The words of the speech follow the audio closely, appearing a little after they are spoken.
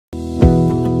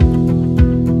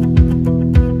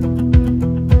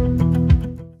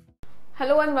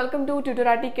and welcome to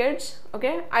Tutoratti Kids.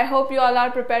 Okay, I hope you all are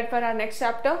prepared for our next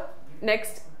chapter,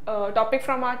 next topic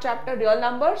from our chapter, real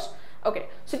numbers. Okay,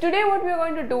 so today what we are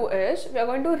going to do is we are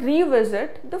going to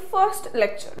revisit the first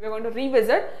lecture. We are going to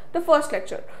revisit the first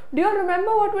lecture. Do you all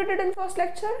remember what we did in first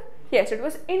lecture? Yes, it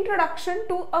was introduction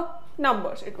to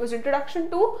numbers. It was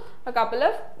introduction to a couple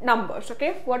of numbers.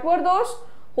 Okay, what were those?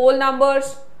 Whole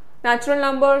numbers, natural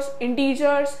numbers,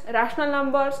 integers, rational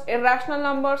numbers, irrational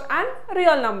numbers, and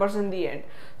real numbers in the end.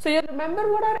 So you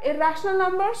remember what are irrational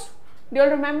numbers? Do you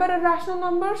remember irrational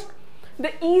numbers?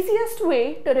 The easiest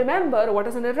way to remember what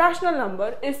is an irrational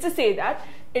number is to say that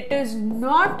it is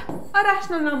not a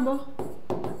rational number.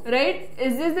 Right?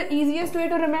 Is this the easiest way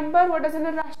to remember what is an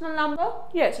irrational number?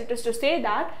 Yes, it is to say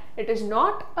that it is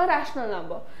not a rational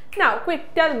number. Now,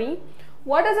 quick, tell me,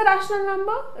 what is a rational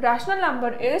number? Rational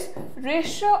number is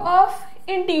ratio of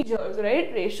integers,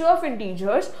 right? Ratio of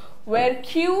integers where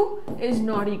q is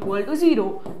not equal to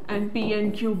 0 and p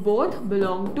and q both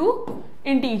belong to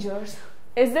integers.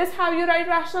 Is this how you write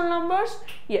rational numbers?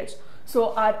 Yes.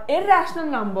 So our irrational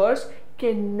numbers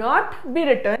cannot be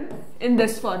written in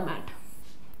this format,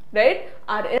 right?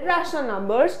 Our irrational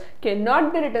numbers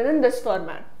cannot be written in this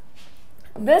format.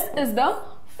 This is the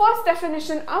first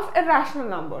definition of irrational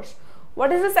numbers. What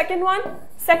is the second one?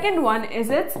 Second one is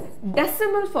its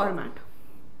decimal format.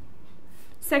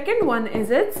 Second one is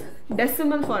its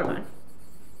decimal format.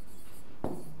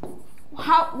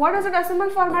 What is the decimal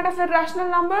format of irrational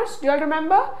numbers? Do you all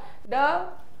remember? The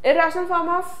irrational form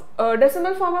of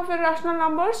decimal form of irrational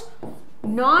numbers: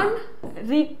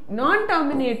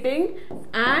 non-terminating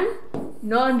and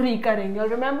non-recurring. You all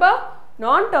remember?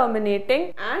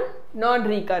 Non-terminating and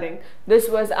non-recurring. This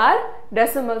was our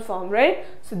decimal form, right?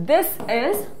 So this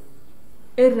is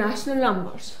irrational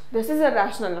numbers. This is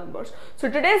irrational numbers. So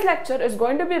today's lecture is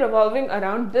going to be revolving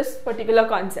around this particular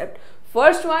concept.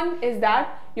 First one is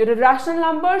that your irrational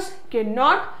numbers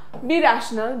cannot be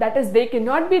rational, that is, they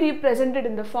cannot be represented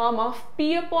in the form of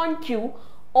p upon q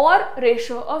or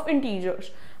ratio of integers.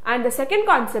 And the second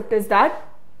concept is that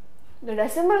the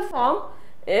decimal form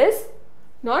is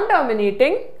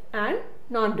non-terminating and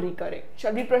non-recurring.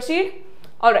 Shall we proceed?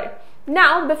 Alright.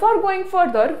 Now, before going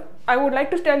further, I would like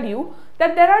to tell you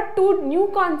that there are two new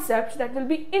concepts that will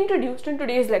be introduced in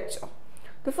today's lecture.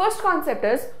 The first concept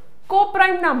is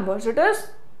co-prime numbers. It is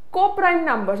co-prime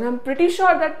numbers. I'm pretty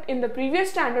sure that in the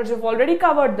previous standards you've already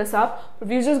covered this up, but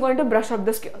we're just going to brush up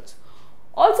the skills.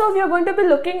 Also, we are going to be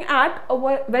looking at a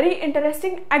very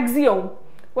interesting axiom.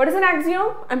 What is an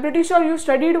axiom? I'm pretty sure you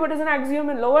studied what is an axiom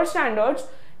in lower standards.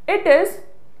 It is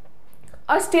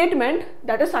a statement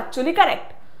that is factually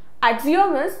correct.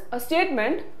 Axiom is a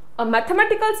statement, a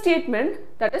mathematical statement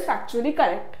that is factually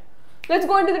correct. Let's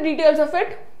go into the details of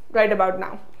it right about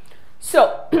now.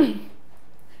 So,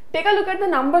 take a look at the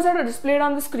numbers that are displayed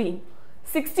on the screen.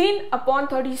 16 upon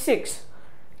 36.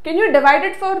 Can you divide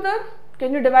it further?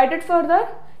 Can you divide it further?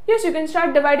 Yes, you can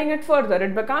start dividing it further.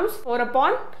 It becomes 4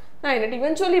 upon 9. It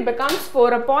eventually becomes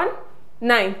 4 upon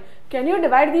 9. Can you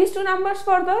divide these two numbers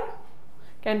further?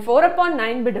 Can 4 upon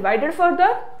 9 be divided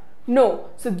further? No.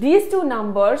 So these two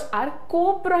numbers are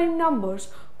co-prime numbers.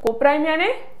 Co-prime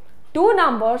means two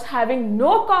numbers having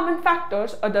no common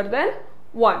factors other than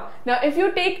 1. Now if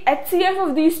you take HCF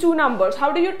of these two numbers,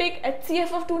 how do you take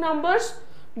HCF of two numbers?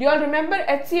 Do you all remember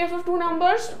HCF of two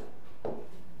numbers?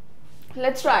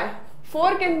 Let's try.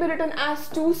 4 can be written as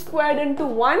 2 squared into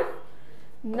 1.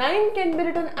 9 can be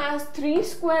written as 3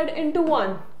 squared into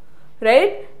 1.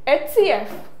 Right? HCF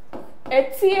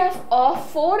of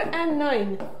 4 and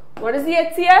 9. What is the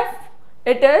HCF?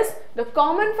 It is the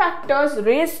common factors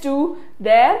raised to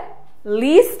their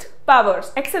least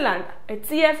powers. Excellent.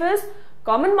 HCF is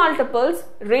common multiples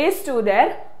raised to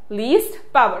their least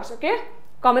powers. Okay?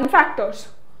 Common factors.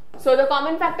 So the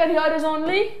common factor here is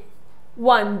only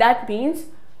 1. That means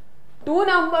two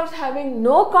numbers having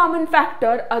no common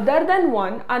factor other than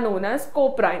 1 are known as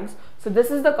co-primes. So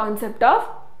this is the concept of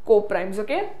co-primes.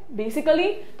 Okay?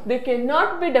 Basically, they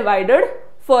cannot be divided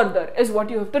further is what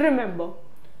you have to remember.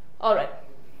 Alright.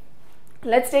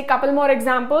 Let's take a couple more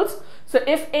examples. So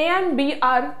if A and B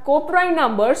are co-prime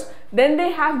numbers, then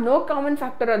they have no common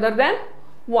factor other than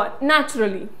 1.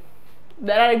 Naturally.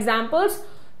 There are examples.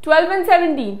 12 and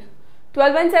 17.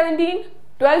 12 and 17.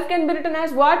 12 can be written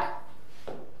as what?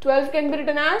 12 can be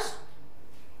written as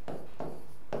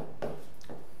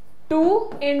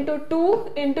 2 into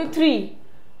 2 into 3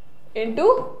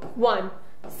 into 1.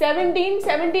 17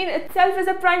 itself is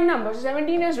a prime number. So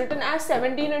 17 is written as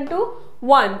 17 into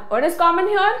 1. What is common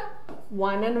here?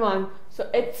 1 and 1. So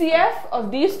HCF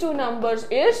of these two numbers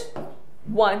is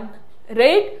 1.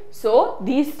 Right? So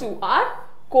these two are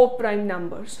co-prime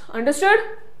numbers. Understood?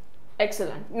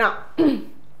 Excellent. Now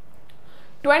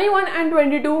 21 and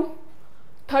 22,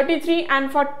 33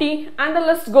 and 40, and the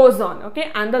list goes on.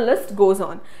 Okay, and the list goes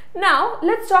on. Now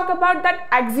let's talk about that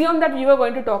axiom that we were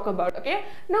going to talk about. Okay,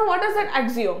 now what is that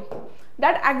axiom?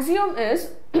 That axiom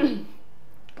is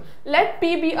let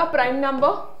P be a prime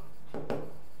number.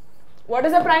 What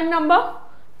is a prime number?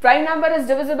 Prime number is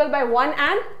divisible by 1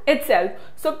 and itself.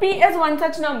 So P is one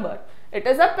such number. It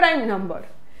is a prime number.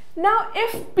 Now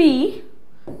if P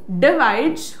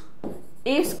divides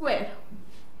A square,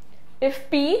 if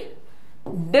P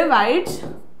divides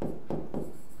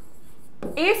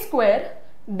A square,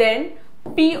 then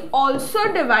P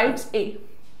also divides A.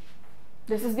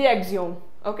 This is the axiom.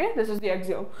 Okay, this is the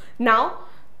axiom. Now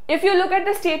if you look at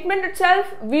the statement itself,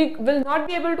 we will not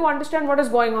be able to understand what is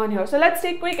going on here. So let's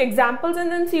take quick examples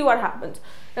and then see what happens.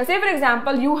 Now say for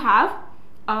example you have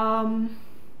 5.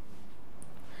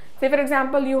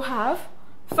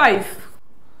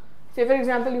 Say for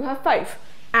example you have 5,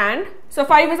 and so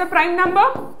 5 is a prime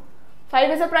number. 5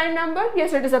 is a prime number.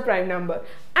 Yes, it is a prime number.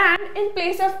 And in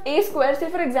place of A square, say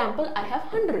for example I have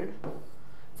 100.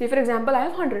 Say for example I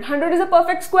have 100. 100 is a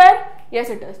perfect square. Yes,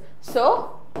 it is.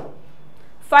 So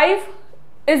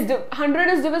 100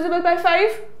 is divisible by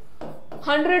 5.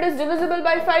 100 is divisible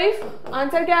by 5.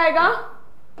 Answer क्या आएगा?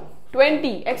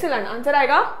 20. Excellent. Answer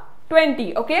आएगा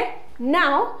 20. Okay.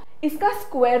 Now इसका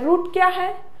square root क्या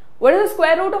है? What is the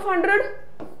square root of 100?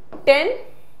 10.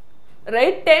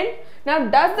 Right? 10. Now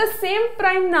does the same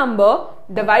prime number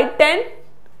divide 10?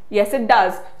 Yes, it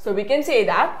does. So we can say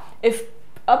that if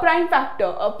a prime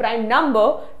factor, a prime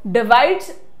number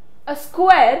divides a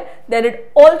square, then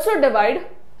it also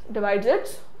divides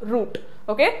its root.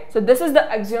 Okay, so this is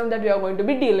the axiom that we are going to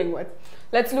be dealing with.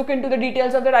 Let's look into the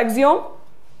details of that axiom.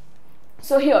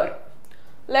 So here,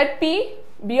 let P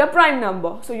be a prime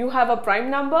number. So you have a prime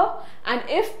number, and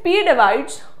if P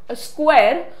divides a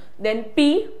square, then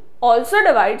P also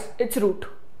divides its root.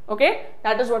 Okay,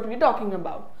 that is what we're talking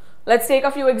about. Let's take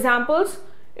a few examples.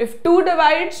 If 2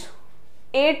 divides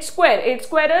 8 square, 8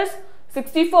 square is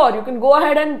 64. You can go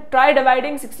ahead and try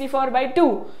dividing 64 by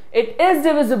 2. It is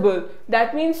divisible.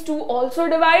 That means 2 also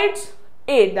divides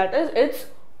 8. That is its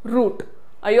root.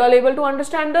 Are you all able to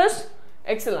understand this?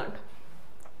 Excellent.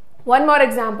 One more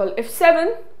example. If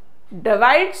 7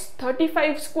 divides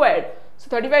 35 squared, so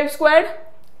 35 squared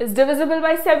is divisible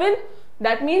by 7.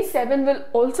 That means 7 will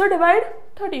also divide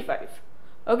 35.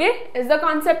 Okay, is the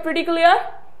concept pretty clear?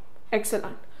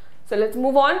 Excellent. So let's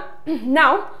move on.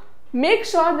 Now make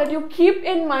sure that you keep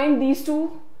in mind these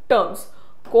two terms,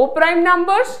 co-prime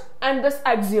numbers and this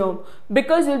axiom,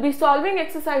 because you'll be solving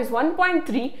exercise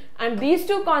 1.3 and these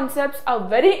two concepts are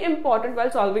very important while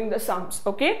solving the sums.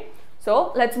 Okay,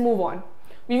 so let's move on.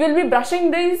 We will be brushing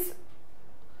these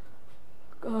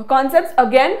concepts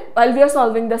again while we are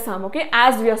solving the sum, okay,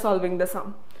 as we are solving the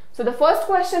sum. So the first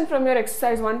question from your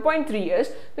exercise 1.3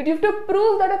 is that you have to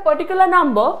prove that a particular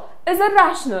number is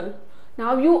irrational.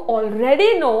 Now you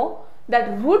already know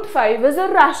that root 5 is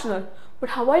irrational,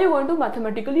 but how are you going to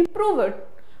mathematically prove it?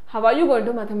 How are you going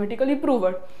to mathematically prove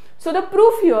it? So the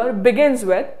proof here begins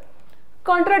with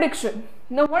contradiction.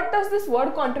 Now what does this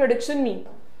word contradiction mean?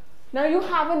 Now you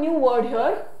have a new word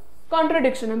here,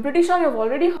 contradiction. I'm pretty sure you've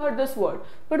already heard this word,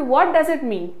 but what does it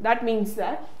mean? That means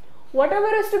that whatever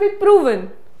is to be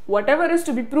proven,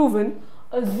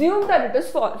 assume that it is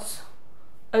false.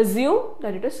 Assume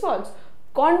that it is false.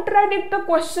 Contradict the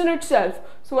question itself.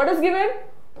 So what is given?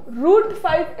 Root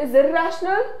 5 is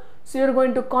irrational. So you're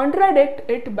going to contradict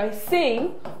it by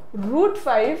saying root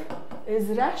 5 is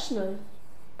rational.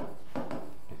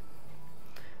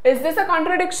 Is this a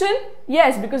contradiction?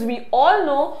 Yes, because we all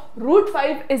know root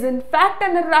 5 is in fact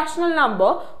an irrational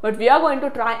number, but we are going to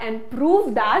try and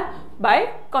prove that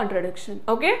by contradiction.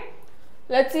 Okay,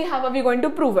 let's see how are we going to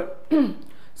prove it.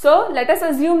 So let us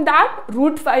assume that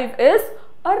root 5 is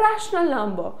a rational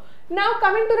number. Now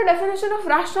coming to the definition of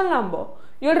rational number,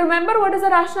 you'll remember what is a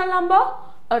rational number?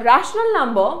 A rational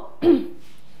number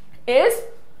is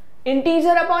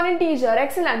integer upon integer.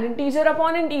 Excellent. Integer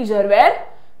upon integer, where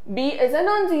b is a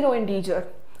non-zero integer.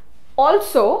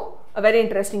 Also, a very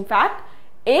interesting fact,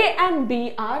 a and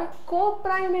b are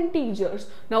co-prime integers.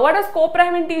 Now what does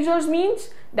co-prime integers means?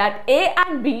 That a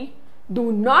and b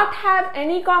do not have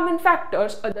any common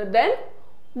factors other than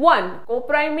 1.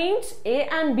 Co-prime means a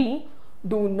and b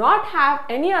do not have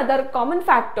any other common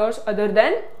factors other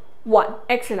than 1.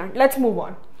 Excellent. Let's move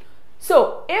on.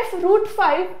 So if root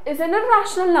 5 is an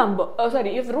irrational number,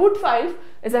 if root 5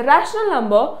 is a rational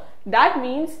number, that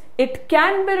means it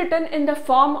can be written in the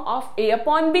form of a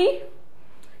upon b.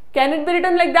 Can it be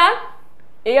written like that?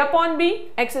 A upon b.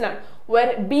 Excellent.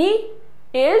 where b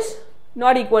is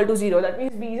not equal to 0. That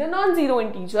means b is a non-zero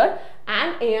integer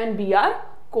and a and b are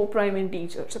co-prime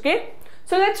integers. Okay,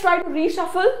 so let's try to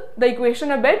reshuffle the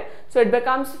equation a bit. So it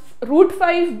becomes root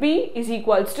 5b is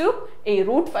equals to a.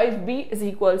 Root 5b is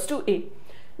equals to a.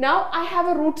 Now I have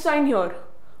a root sign here.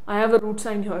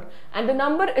 And the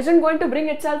number isn't going to bring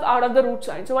itself out of the root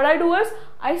sign. So what I do is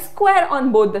I square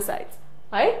on both the sides.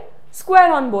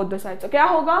 So क्या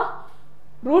होगा?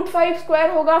 Root 5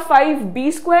 square होगा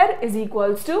 5b square is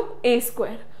equals to a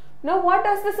square. Now what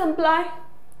does this imply?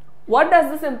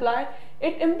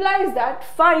 It implies that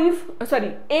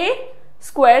a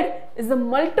squared is the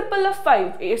multiple of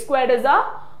 5. A squared is a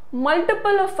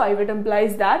multiple of 5. It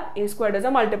implies that a squared is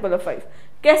a multiple of 5.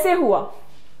 कैसे हुआ?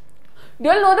 Do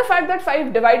you all know the fact that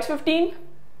 5 divides 15?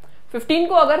 15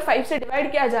 को अगर 5 से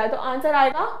divide किया जाए तो answer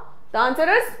आएगा? The answer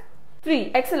is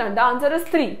 3. Excellent. The answer is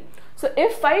 3. So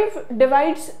if 5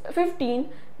 divides 15,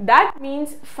 that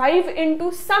means 5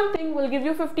 into something will give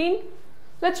you 15.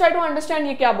 Let's try to understand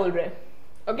ये क्या बोल रहे हैं.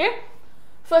 Okay?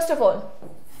 First of all,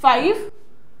 5,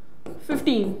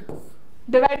 15.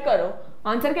 Divide करो.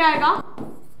 Answer क्या आएगा?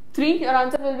 3. Your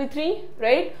answer will be 3,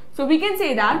 right? So we can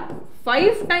say that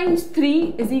 5 times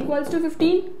 3 is equals to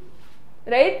 15,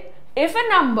 right? If a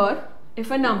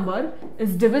number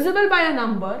is divisible by a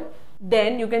number,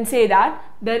 then you can say that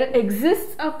there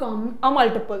exists a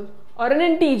multiple or an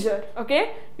integer.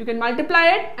 Okay, you can multiply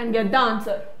it and get the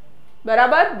answer.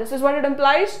 Barabar, this is what it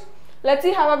implies. Let's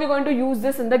see how are we going to use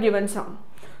this in the given sum.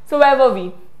 So where were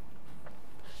we?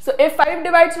 So if 5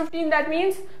 divides 15, that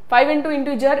means 5 into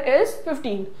integer is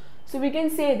 15. So we can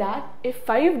say that if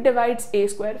 5 divides a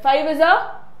square, 5 is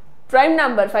a prime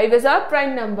number,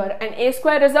 and a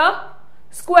square is a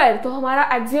square. तो हमारा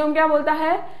axiom क्या बोलता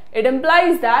है? It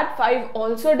implies that 5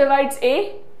 also divides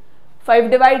a. 5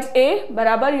 divides a,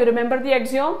 बराबर, you remember the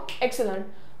axiom? Excellent.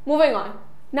 Moving on.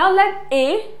 Now let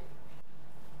a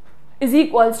is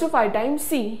equals to 5 times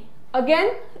c.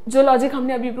 Again, जो logic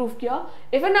हमने अभी prove किया,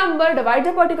 if a number divides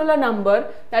a particular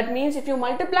number, that means if you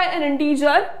multiply an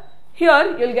integer,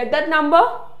 here you'll get that number.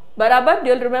 Barabar,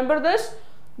 you'll remember this.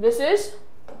 This is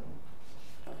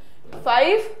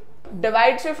 5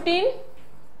 divides 15.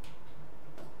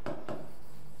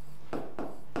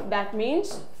 That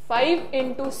means 5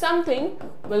 into something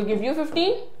will give you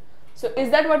 15. So is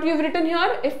that what you've written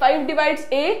here? If 5 divides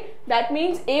a, that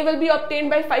means a will be obtained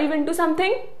by 5 into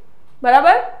something.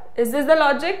 Barabar? Is this the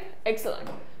logic? Excellent.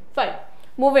 Fine.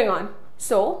 Moving on.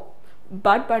 So,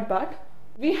 but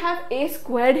we have a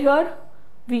squared here.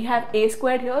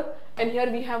 And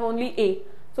here we have only a.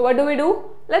 So what do?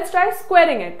 Let's try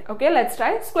squaring it. Okay, let's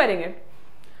try squaring it.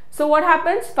 So what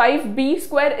happens? 5b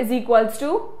square is equals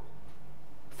to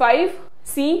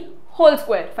 5c whole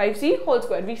square. 5c whole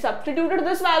square. We substituted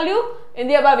this value in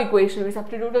the above equation.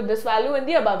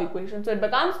 So it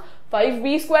becomes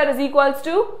 5b square is equals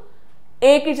to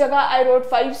a की जगह I wrote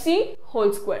 5c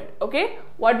whole squared. Okay,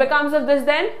 what becomes of this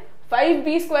then?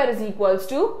 5b square is equals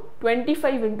to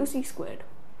 25 into c squared.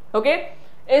 Okay,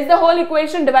 is the whole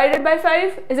equation divided by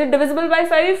 5? Is it divisible by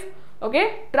 5?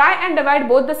 Okay, try and divide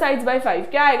both the sides by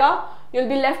 5. क्या आएगा? You'll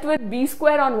be left with b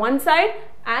square on one side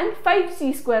and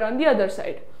 5c square on the other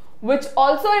side, which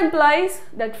also implies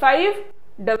that 5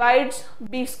 divides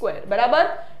b square.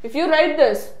 Barabar? If you write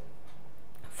this,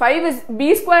 5 is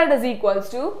b squared is equals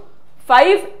to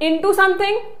 5 into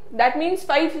something, that means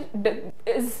 5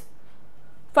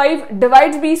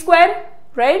 divides b square,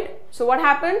 right? So what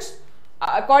happens?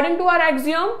 According to our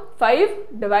axiom,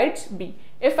 5 divides b.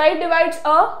 If 5 divides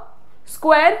a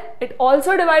square, it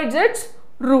also divides its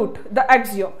root, the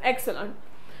axiom. Excellent.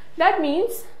 That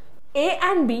means a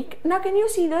and b. Now can you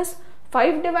see this?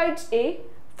 5 divides a,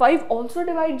 5 also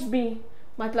divides b.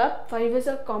 Matlab 5 is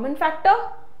a common factor.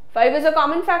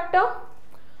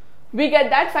 We get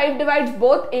that 5 divides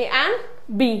both a and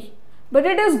b. But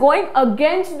it is going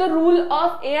against the rule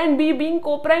of a and b being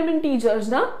co-prime integers,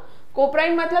 na?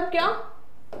 Co-prime matlab kya?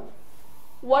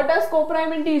 What does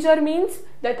co-prime integer means?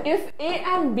 That if a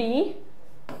and b,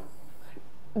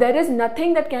 there is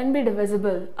nothing that can be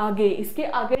divisible. आगे,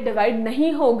 इसके आगे divide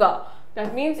नहीं होगा.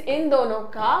 That means इन दोनों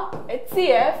का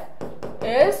HCF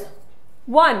is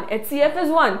 1. HCF is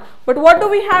 1. But what do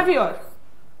we have here?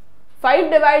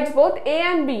 5 divides both a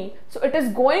and b. So it is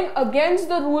going against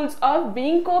the rules of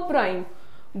being co-prime.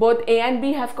 Both a and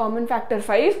b have common factor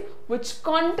 5, which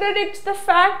contradicts the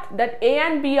fact that a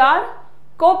and b are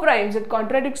co-primes. It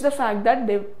contradicts the fact that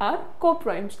they are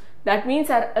co-primes. That means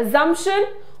our assumption,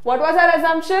 what was our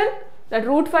assumption? That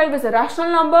root 5 is a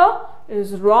rational number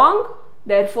is wrong.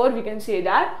 Therefore, we can say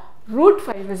that root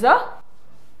 5 is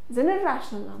an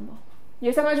irrational number.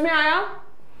 ये समझ में आया?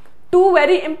 two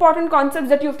very important concepts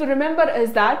that you have to remember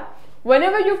is that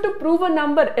whenever you have to prove a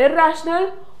number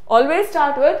irrational, always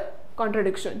start with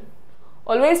contradiction.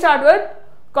 Always start with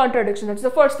contradiction. That's the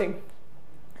first thing.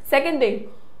 Second thing,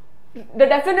 the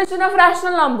definition of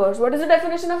rational numbers. What is the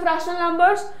definition of rational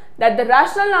numbers? That the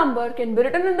rational number can be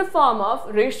written in the form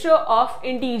of ratio of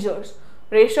integers.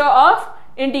 Ratio of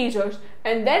integers.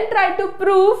 And then try to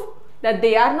prove that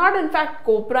they are not in fact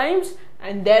co-primes,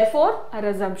 and therefore our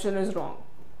assumption is wrong.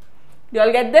 Do you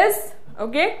all get this?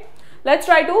 Okay. Let's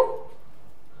try to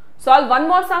solve one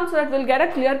more sum so that we'll get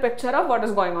a clear picture of what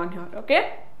is going on here.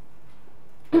 Okay.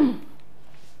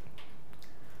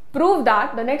 Prove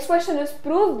that, the next question is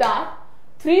prove that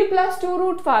 3 plus 2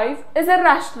 root 5 is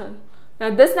irrational. Now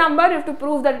this number you have to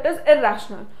prove that it is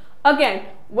irrational. Again,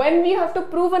 when we have to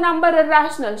prove a number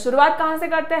irrational, शुरुआत कहाँ से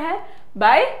करते हैं?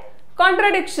 By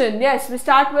contradiction. Yes, we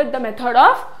start with the method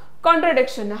of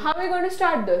contradiction. Now how are we going to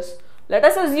start this? Let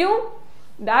us assume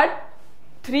that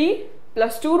 3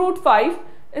 plus 2 root 5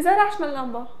 is a rational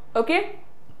number. Okay.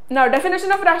 Now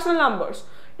definition of rational numbers.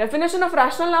 Definition of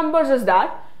rational numbers is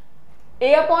that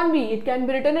a upon b, it can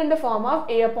be written in the form of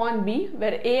a upon b,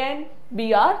 where a and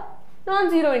b are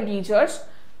non-zero integers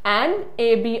and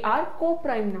a, b are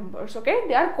co-prime numbers. Okay,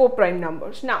 they are co-prime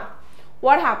numbers. Now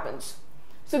what happens?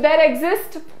 So there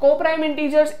exist co-prime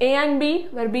integers a and b,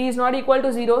 where b is not equal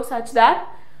to 0, such that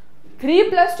 3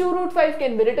 plus 2 root 5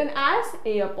 can be written as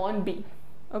a upon b.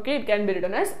 Okay, it can be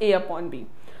written as a upon b.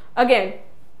 Again,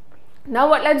 now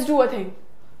what? Let's do a thing.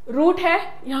 Root है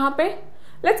यहाँ पे.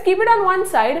 Let's keep it on one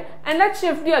side and let's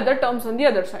shift the other terms on the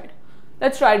other side.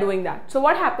 Let's try doing that. So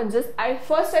what happens is I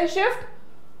shift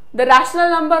the rational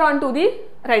number onto the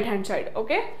right hand side.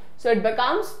 Okay, so it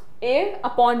becomes a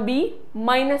upon b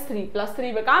minus 3 plus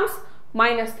 3 becomes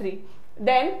minus 3.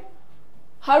 Then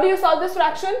how do you solve this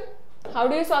fraction? How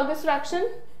do you solve this fraction?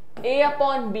 A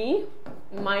upon b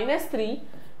minus 3.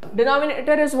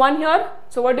 Denominator is 1 here.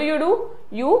 So what do?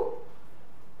 You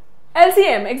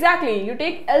LCM, exactly. You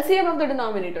take LCM of the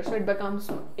denominator. So it becomes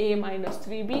a minus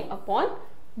 3b upon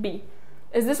b.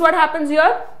 Is this what happens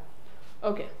here?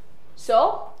 Okay.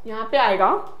 So यहाँ पे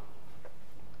आएगा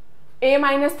a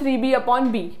minus 3b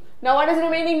upon b. Now what is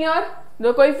remaining here?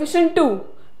 The coefficient 2.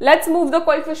 Let's move the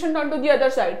coefficient onto the other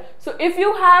side. So if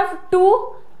you have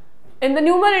 2 in the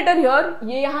numerator here,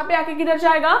 ये यहाँ पे आके किधर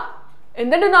जाएगा? In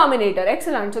the denominator.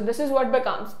 Excellent. So this is what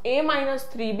becomes a minus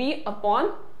 3b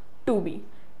upon 2b.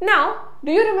 Now,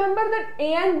 do you remember that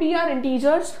a and b are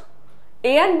integers?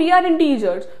 A and b are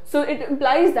integers. So it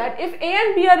implies that if a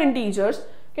and b are integers,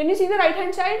 can you see the right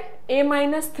hand side? A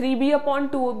minus 3b upon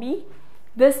 2b.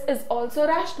 This is also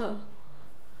rational.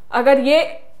 अगर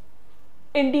ये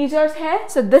integers है,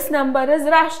 so this number is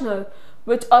rational,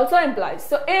 which also implies.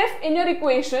 So if in your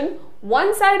equation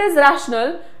one side is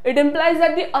rational, it implies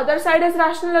that the other side is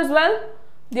rational as well.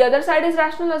 The other side is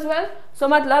rational as well. So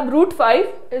matlab root 5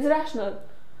 is rational.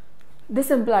 This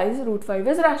implies root 5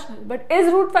 is rational. But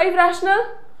is root 5 rational?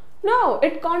 No,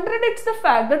 it contradicts the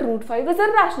fact that root 5 is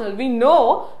irrational. We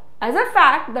know as a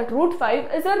fact that root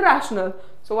 5 is irrational.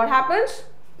 So what happens?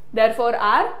 Therefore,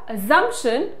 our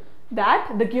assumption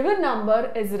that the given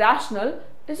number is rational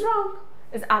is wrong,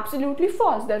 is absolutely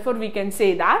false. Therefore, we can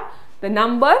say that the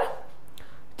number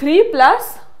 3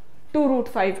 plus 2 root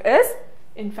 5 is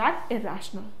in fact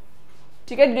irrational.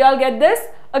 Okay, do you all get this?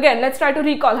 Again, let's try to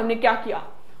recall हमने क्या किया.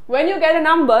 When you get a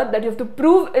number that you have to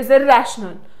prove is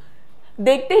irrational,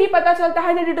 देखते ही पता चलता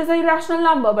है that it is an irrational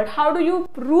number, but how do you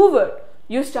prove it?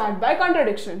 You start by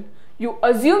contradiction. You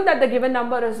assume that the given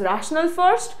number is rational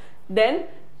first, then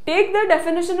take the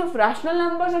definition of rational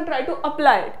numbers and try to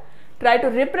apply it. Try to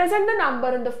represent the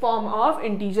number in the form of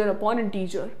integer upon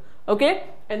integer. Okay?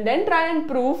 And then try and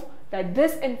prove that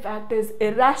this in fact is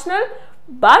irrational,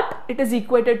 but it is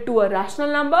equated to a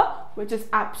rational number, which is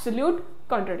absolute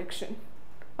contradiction.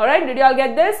 Alright, did you all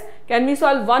get this? Can we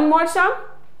solve one more sum?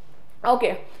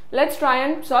 Okay, let's try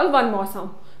and solve one more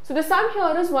sum. So the sum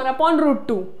here is 1 upon root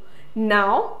 2.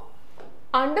 Now,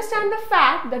 understand the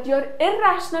fact that your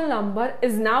irrational number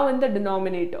is now in the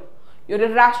denominator. Your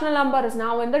irrational number is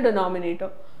now in the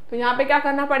denominator. So यहाँ पे क्या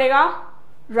करना पड़ेगा?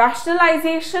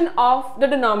 Rationalization of the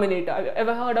denominator. Have you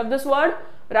ever heard of this word?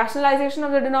 Rationalization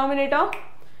of the denominator.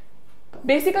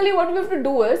 Basically what you have to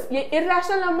do is, ये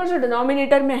irrational numbers जो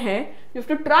denominator में है, you have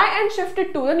to try and shift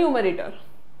it to the numerator.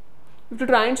 You have to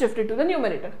try and shift it to the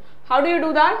numerator. How do you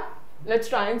do that? Let's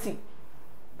try and see.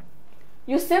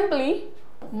 You simply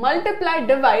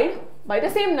divide by the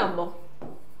same number.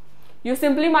 You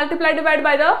simply divide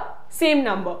by the same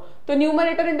number. तो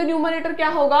numerator into numerator क्या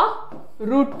होगा?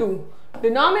 root 2.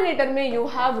 Denominator में you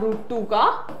have root 2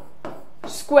 का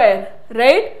square,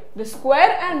 right? the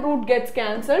square and root gets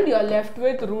cancelled, you are left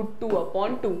with root 2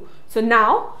 upon 2. So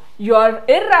now your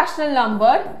irrational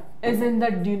number is in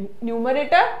the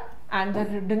numerator and the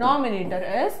denominator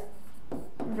is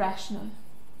rational.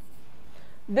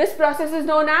 This process is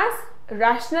known as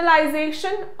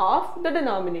rationalization of the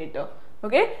denominator.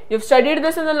 Okay, you've studied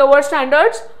this in the lower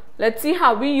standards. Let's see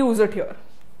how we use it here.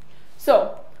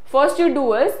 So first you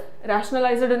do is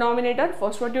rationalize the denominator.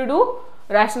 First what you do,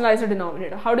 rationalize the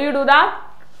denominator. How do you do that?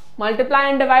 Multiply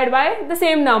and divide by the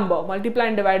same number. Multiply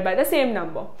and divide by the same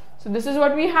number. So this is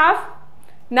what we have.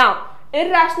 Now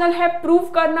irrational hai,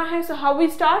 prove karna hai. So how we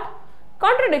start?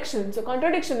 Contradiction. So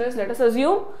contradiction is, let us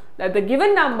assume that the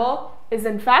given number is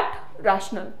in fact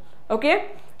rational.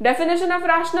 Okay, definition of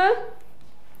rational.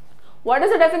 What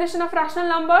is the definition of rational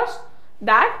numbers?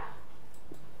 That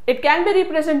it can be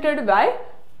represented by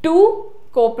two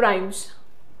coprimes,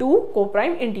 two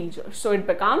coprime integers. So it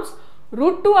becomes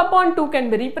root 2 upon 2 can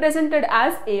be represented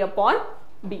as a upon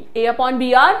b. A upon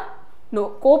b are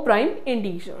no coprime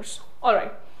integers.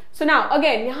 Alright. So now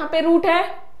again, यहाँ पे root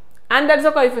है and that's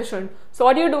a coefficient. So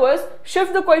what you do is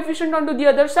shift the coefficient onto the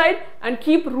other side and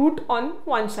keep root on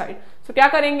one side. So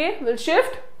क्या करेंगे? We'll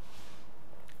shift,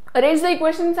 arrange the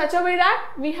equation in such a way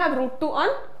that we have root 2 on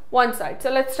one side. So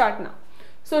let's start now.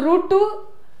 So root 2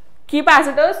 keep as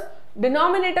it is.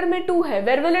 Denominator में 2 है.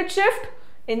 Where will it shift?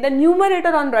 In the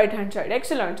numerator on right hand side.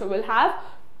 Excellent. So we'll have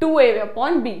 2a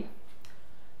upon b.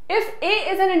 If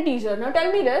a is an integer, now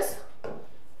tell me this.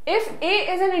 If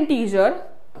a is an integer,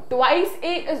 twice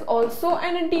a is also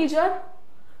an integer.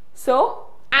 So,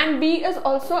 and b is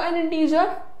also an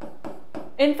integer.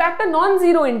 In fact, a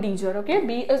non-zero integer. Okay,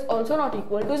 b is also not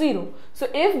equal to 0. So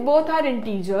if both are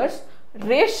integers,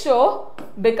 ratio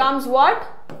becomes what?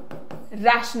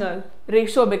 Rational.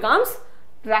 Ratio becomes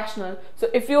rational. So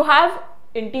if you have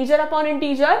integer upon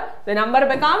integer, the number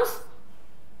becomes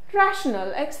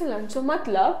rational. Excellent. So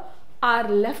matlab our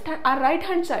right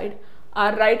hand side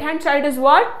is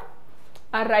what?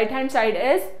 Our right hand side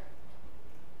is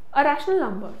a rational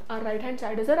number. Our right hand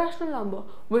side is a rational number,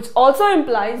 which also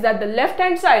implies that the left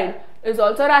hand side is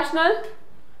also rational.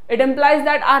 It implies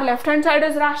that our left hand side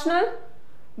is rational.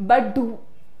 But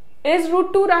is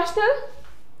root 2 rational?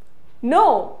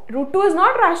 No, root 2 is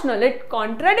not rational. It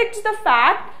contradicts the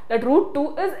fact that root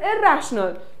 2 is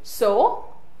irrational. So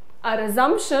our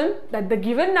assumption that the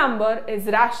given number is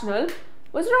rational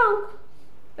was wrong,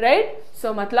 right?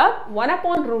 So matlab 1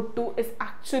 upon root 2 is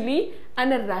actually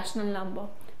an irrational number.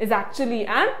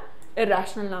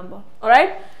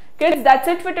 Alright kids, that's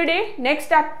it for today.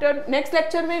 Next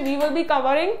lecture we will be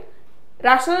covering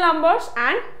rational numbers,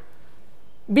 and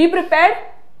be prepared.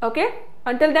 Okay,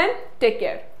 until then, take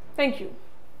care. Thank you.